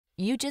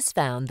You just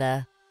found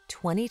the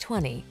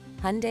 2020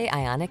 Hyundai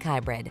Ioniq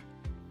Hybrid.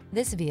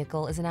 This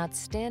vehicle is an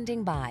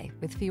outstanding buy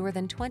with fewer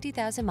than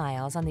 20,000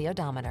 miles on the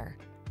odometer.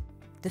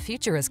 The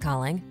future is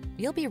calling.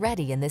 You'll be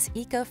ready in this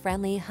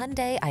eco-friendly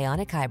Hyundai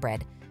Ioniq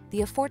Hybrid,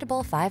 the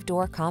affordable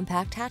 5-door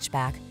compact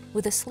hatchback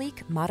with a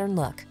sleek, modern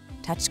look,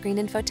 touchscreen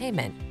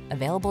infotainment,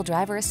 available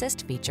driver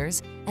assist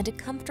features, and a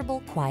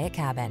comfortable, quiet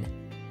cabin.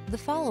 The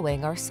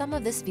following are some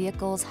of this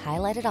vehicle's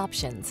highlighted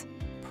options: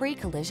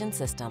 pre-collision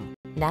system,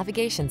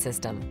 navigation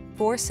system,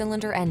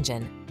 4-cylinder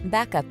engine,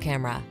 backup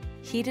camera,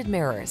 heated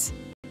mirrors,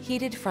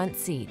 heated front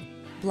seat,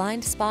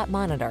 blind spot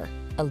monitor,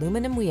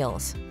 aluminum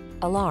wheels,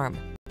 alarm,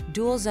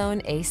 dual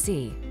zone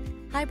AC.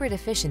 Hybrid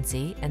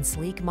efficiency and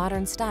sleek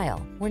modern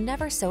style were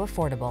never so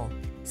affordable.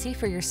 See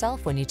for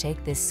yourself when you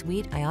take this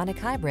sweet Ioniq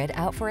Hybrid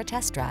out for a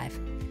test drive.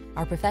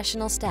 Our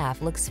professional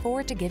staff looks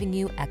forward to giving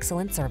you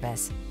excellent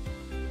service.